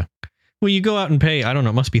 Yeah. Well, you go out and pay, I don't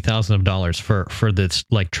know, it must be thousands of dollars for this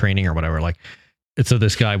like training or whatever. Like, so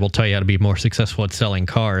this guy will tell you how to be more successful at selling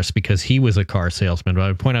cars because he was a car salesman. But I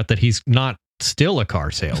would point out that he's not still a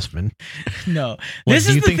car salesman. No, this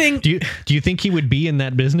is the thing. Do you think he would be in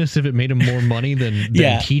that business if it made him more money than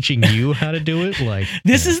teaching you how to do it? Like,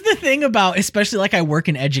 this is the thing about, especially like I work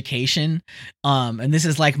in education, and this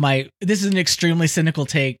is an extremely cynical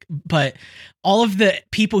take, but all of the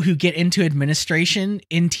people who get into administration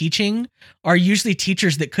in teaching are usually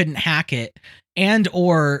teachers that couldn't hack it, and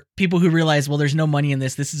or people who realize, well, there's no money in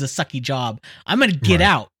this. This is a sucky job. I'm going to get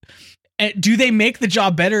out. And do they make the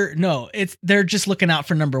job better? No, they're just looking out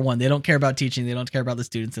for number one. They don't care about teaching. They don't care about the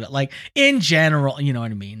students. Like in general, you know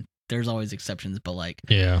what I mean? There's always exceptions, but like,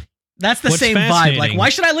 that's the same vibe. Like, why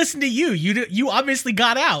should I listen to you? You obviously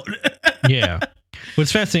got out. Yeah.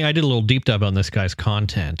 What's fascinating, I did a little deep dive on this guy's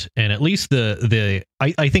content, and at least I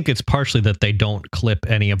think it's partially that they don't clip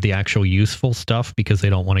any of the actual useful stuff because they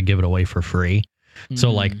don't want to give it away for free.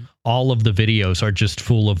 So like all of the videos are just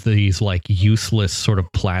full of these like useless sort of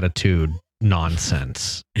platitude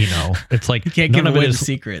nonsense. You know, it's like you can't give away the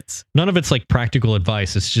secrets. None of it's like practical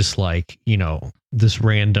advice. It's just like, you know, this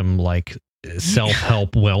random like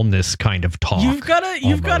self-help wellness kind of talk. You've got to you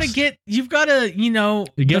know,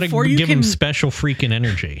 you gotta give him special freaking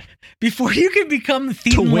energy before you can become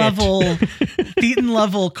Thetan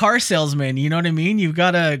level car salesman. You know what I mean? You've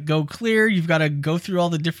got to go clear. You've got to go through all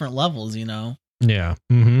the different levels, you know? Yeah.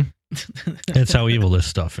 Mm-hmm. That's how evil this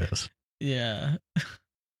stuff is. Yeah.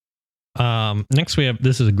 Next we have,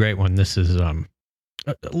 this is a great one. This is a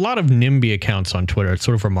lot of NIMBY accounts on Twitter. It's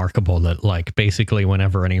sort of remarkable that like basically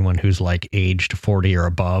whenever anyone who's like aged 40 or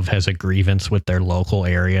above has a grievance with their local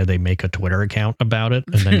area, they make a Twitter account about it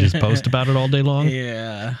and then just post about it all day long.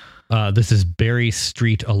 Yeah. This is Berry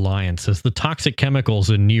Street Alliance. Says the toxic chemicals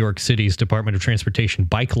in New York City's Department of Transportation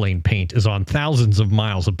bike lane paint is on thousands of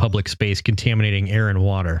miles of public space, contaminating air and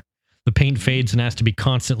water. The paint fades and has to be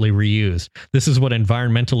constantly reused. This is what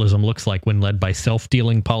environmentalism looks like when led by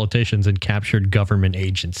self-dealing politicians and captured government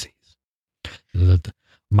agencies.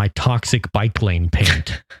 My toxic bike lane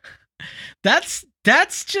paint. That's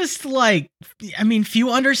just like, I mean,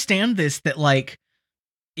 few understand this, that like,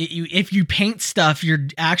 if you paint stuff, you're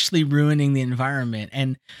actually ruining the environment,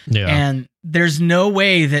 and there's no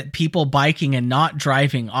way that people biking and not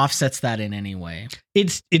driving offsets that in any way.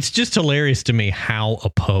 It's just hilarious to me how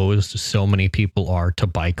opposed so many people are to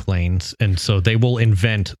bike lanes, and so they will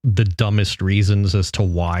invent the dumbest reasons as to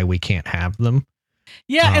why we can't have them.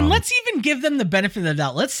 Yeah, and let's even give them the benefit of the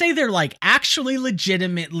doubt. Let's say they're like actually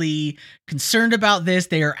legitimately concerned about this.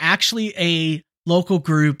 They are actually a local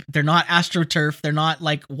group. They're not AstroTurf. They're not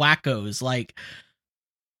like wackos. Like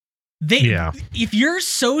if you're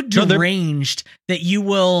so deranged that you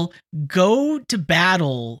will go to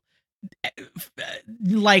battle,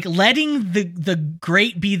 like letting the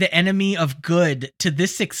great be the enemy of good to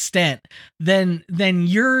this extent, then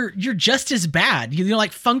you're just as bad. You're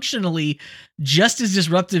like functionally just as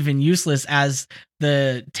disruptive and useless as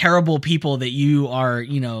the terrible people that you are,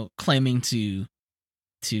 you know, claiming to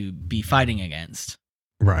be fighting against.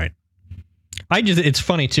 Right. It's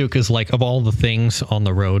funny too, because like of all the things on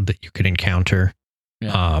the road that you could encounter,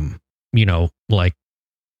 you know, like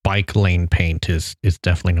bike lane paint is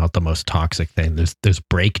definitely not the most toxic thing. There's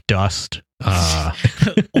brake dust,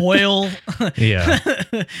 oil. Yeah.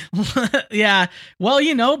 Yeah. Well,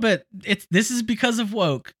 you know, but this is because of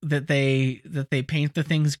woke that they paint the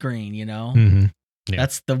things green, you know. Mm-hmm. Yeah.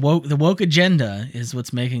 That's the woke agenda is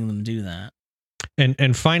what's making them do that.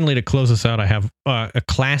 And finally, to close us out, I have a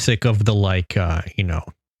classic of the like, you know,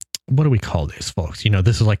 what do we call this, folks? You know,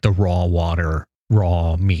 this is like the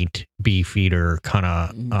raw meat, beef eater kind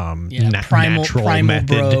of natural method.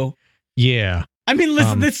 Bro. Yeah. I mean,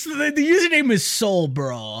 listen, the username is Soul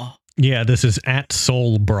Bra. Yeah, this is at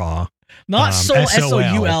Soul Bra. Not Soul,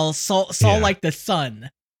 S-O-U-L, Soul like the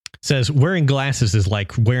sun. Says wearing glasses is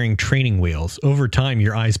like wearing training wheels. Over time,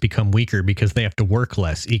 your eyes become weaker because they have to work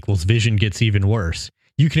less, equals vision gets even worse.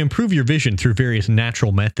 You can improve your vision through various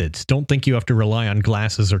natural methods. Don't think you have to rely on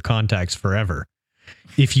glasses or contacts forever.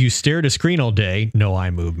 If you stare at a screen all day, no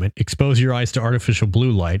eye movement, expose your eyes to artificial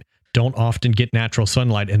blue light, don't often get natural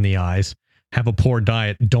sunlight in the eyes, have a poor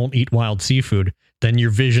diet, don't eat wild seafood, then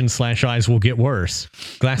your vision/eyes will get worse.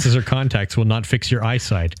 Glasses or contacts will not fix your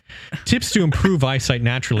eyesight. Tips to improve eyesight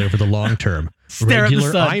naturally over the long term.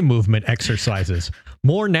 Regular eye movement exercises.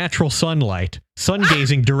 More natural sunlight. Sun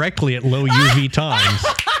gazing directly at low UV times.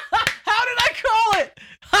 How did I call it?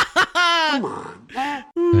 Come on, man.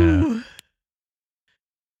 Yeah.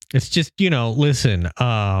 It's just, you know, listen,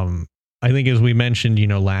 I think as we mentioned,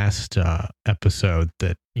 last episode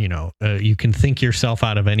that, you can think yourself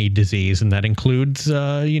out of any disease, and that includes,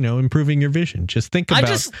 improving your vision. Just think about.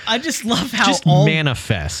 I just love how just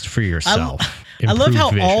manifest for yourself. I love how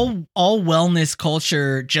vision. all wellness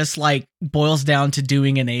culture just like boils down to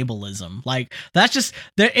doing an ableism. Like that's just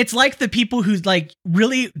it's like the people who like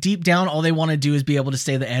really deep down all they want to do is be able to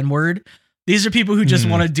say the N-word. These are people who just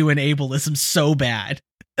want to do an ableism so bad.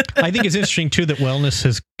 I think it's interesting too that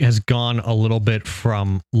wellness has gone a little bit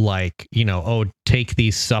from like, take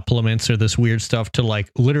these supplements or this weird stuff to like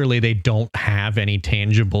literally they don't have any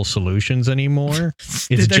tangible solutions anymore.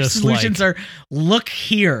 It's Their just solutions like, are look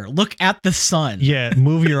here, look at the sun. Yeah,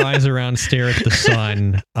 move your eyes around, stare at the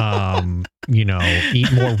sun,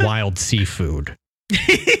 eat more wild seafood.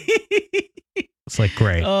 It's like,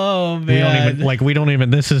 great. Oh man. We don't even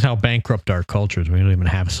this is how bankrupt our culture is. We don't even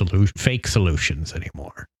have fake solutions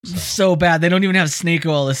anymore. So bad. They don't even have snake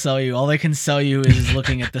oil to sell you. All they can sell you is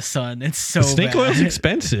looking at the sun. It's so snake bad. oil's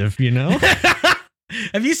expensive,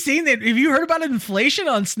 Have you seen that? Have you heard about inflation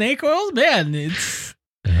on snake oils? Man, it's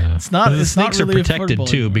not. The it's snakes not really are protected affordable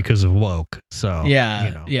too anymore. because of woke. So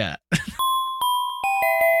yeah.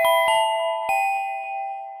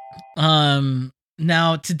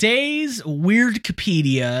 Now today's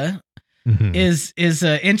Weirdcopedia is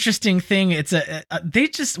an interesting thing. It's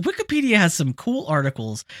Wikipedia has some cool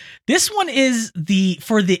articles. This one is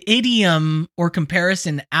for the idiom or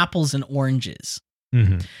comparison apples and oranges.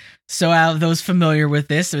 So those familiar with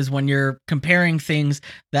this is when you're comparing things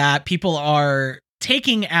that people are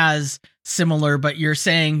taking as similar, but you're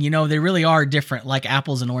saying, they really are different. Like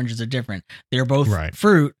apples and oranges are different. They're both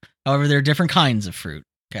fruit. However, they're different kinds of fruit.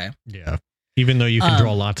 Okay. Yeah. Even though you can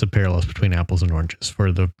draw lots of parallels between apples and oranges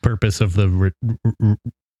for the purpose of the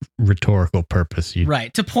rhetorical purpose.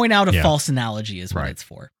 Right. To point out a false analogy is what it's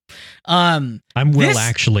for. I'm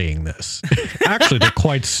actuallying this. Actually, they're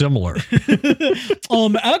quite similar.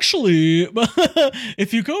 Actually,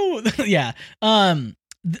 if you go, yeah. What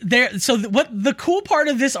the cool part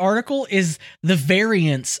of this article is the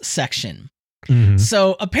variance section.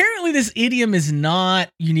 So apparently this idiom is not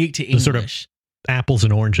unique to English. Sort of apples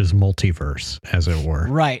and oranges multiverse, as it were.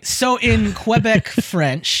 Right. So in Quebec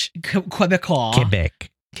French, Quebecois,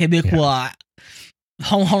 Quebecois,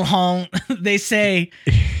 hong hong hong, they say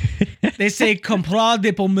compare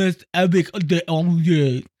des pommes avec des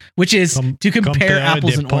oranges, which is to compare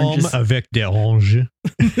apples and oranges. Avec des oranges.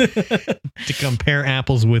 To compare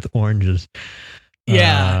apples with oranges.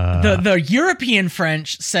 Yeah, the European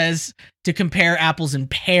French says to compare apples and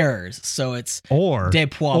pears, so it's des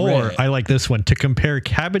poireaux. Or I like this one, to compare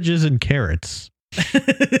cabbages and carrots.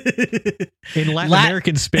 In Latin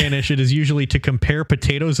American Spanish, it is usually to compare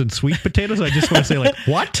potatoes and sweet potatoes. I just want to say, like,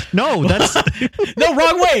 what? No, that's no,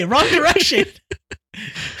 wrong way, wrong direction.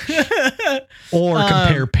 Or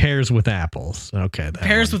compare pears with apples. Okay,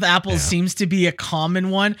 pears with apples seems to be a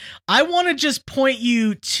common one. I want to just point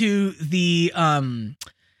you to the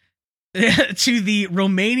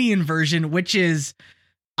Romanian version, which is,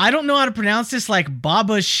 I don't know how to pronounce this, like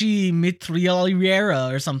Baba și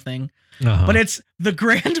Mitraillera or something. But it's the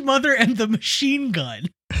grandmother and the machine gun.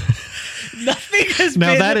 Nothing has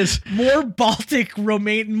been that is more Baltic,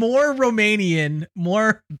 more Romanian,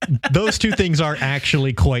 more. Those two things are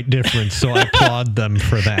actually quite different, so I applaud them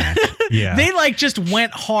for that. Yeah, they like just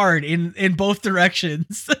went hard in both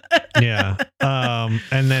directions. Yeah,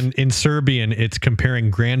 and then in Serbian, it's comparing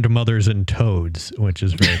grandmothers and toads, which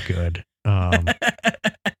is very good.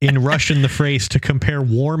 In Russian, the phrase "to compare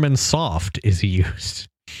warm and soft" is used.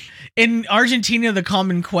 In Argentina, the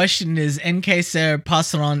common question is "En qué se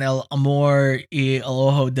pasaron el amor y el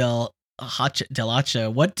ojo del hacha?"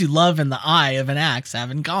 What do love and the eye of an axe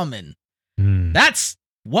have in common? That's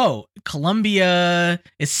whoa. Colombia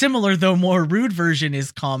is similar, though more rude version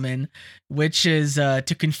is common, which is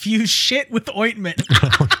to confuse shit with ointment.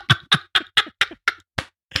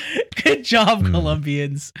 Good job,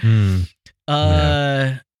 Colombians.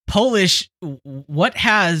 Polish, what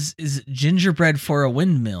is gingerbread for a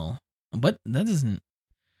windmill? What is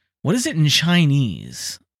it in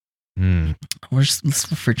Chinese? Let's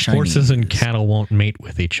look for Chinese. Horses and cattle won't mate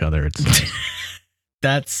with each other. It's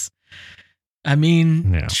that's,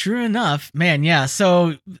 true enough, man. Yeah.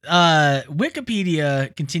 So,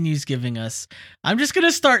 Wikipedia continues giving us, I'm just going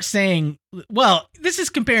to start saying, well, this is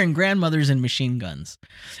comparing grandmothers and machine guns.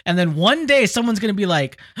 And then one day someone's going to be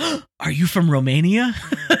like, oh, are you from Romania?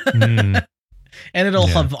 And it'll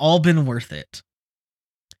have all been worth it.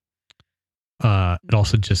 It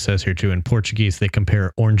also just says here too, in Portuguese, they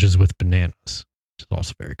compare oranges with bananas, which is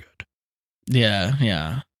also very good. Yeah.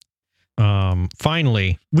 Yeah.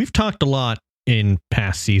 Finally, we've talked a lot in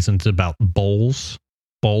past seasons about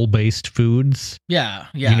bowl-based foods. Yeah.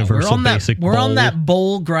 Universal Basic We're on Bowl. that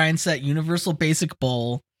bowl grind set, Universal Basic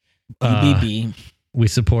Bowl. UBB. We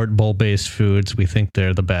support bowl-based foods. We think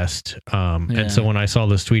they're the best. And so when I saw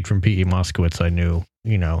this tweet from P.E. Moskowitz, I knew,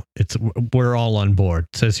 we're all on board.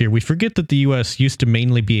 It says here, we forget that the U.S. used to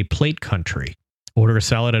mainly be a plate country. Order a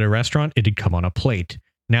salad at a restaurant, it'd come on a plate.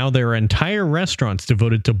 Now there are entire restaurants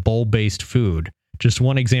devoted to bowl-based food. Just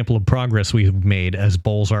one example of progress we've made, as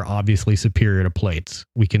bowls are obviously superior to plates.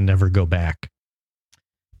 We can never go back.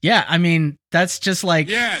 Yeah, I mean, that's just like...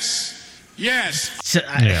 Yes. Yeah.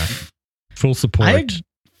 Full support. I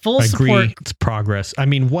support. agree. It's progress. I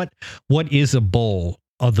mean, what is a bowl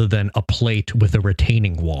other than a plate with a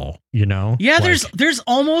retaining wall? Yeah, there's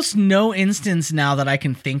almost no instance now that I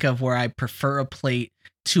can think of where I prefer a plate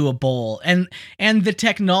to a bowl, and the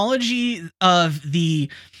technology of the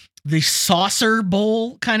saucer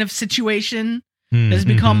bowl kind of situation has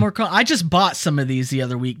become more. I just bought some of these the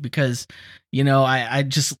other week because I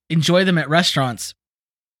just enjoy them at restaurants.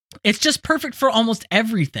 It's just perfect for almost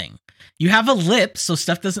everything. You have a lip so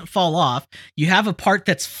stuff doesn't fall off. You have a part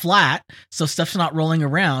that's flat so stuff's not rolling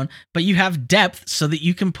around, but you have depth so that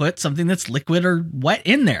you can put something that's liquid or wet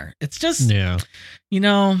in there. It's just, And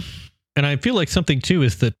I feel like something too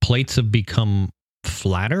is that plates have become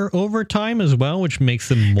flatter over time as well, which makes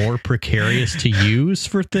them more precarious to use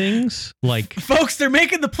for things like... Folks, they're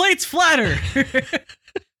making the plates flatter.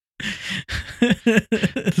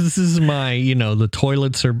 This is my, the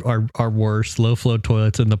toilets are worse, low flow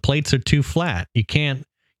toilets, and the plates are too flat. You can't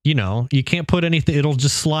put anything. It'll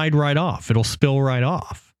just slide right off. It'll spill right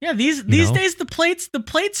off. Yeah. These days, the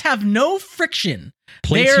plates have no friction.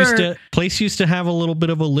 Plates used to have a little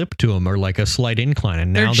bit of a lip to them or like a slight incline.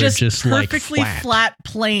 And now they're just perfectly like flat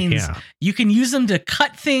planes. Yeah. You can use them to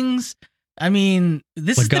cut things. I mean,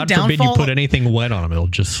 this is God the downfall. forbid you put anything wet on them. It'll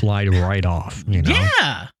just slide right off.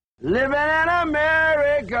 Yeah. Living in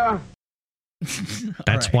America.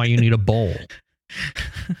 That's why you need a bowl.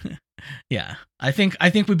 Yeah, I think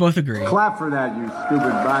we both agree. Clap for that, you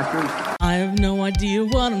stupid bastard. I have no idea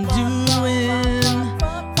what I'm doing.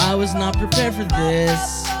 I was not prepared for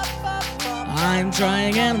this. I'm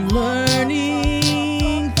trying and I'm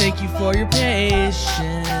learning. Thank you for your patience.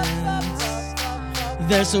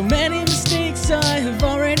 There's so many mistakes I have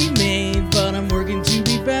already made, but I'm working to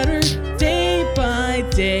be better day by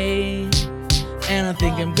day. And I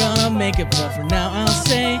think I'm gonna make it, but for now I'll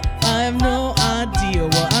say I have no idea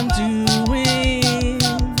what I'm doing.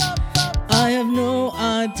 I have no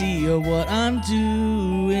idea what I'm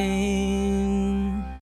doing.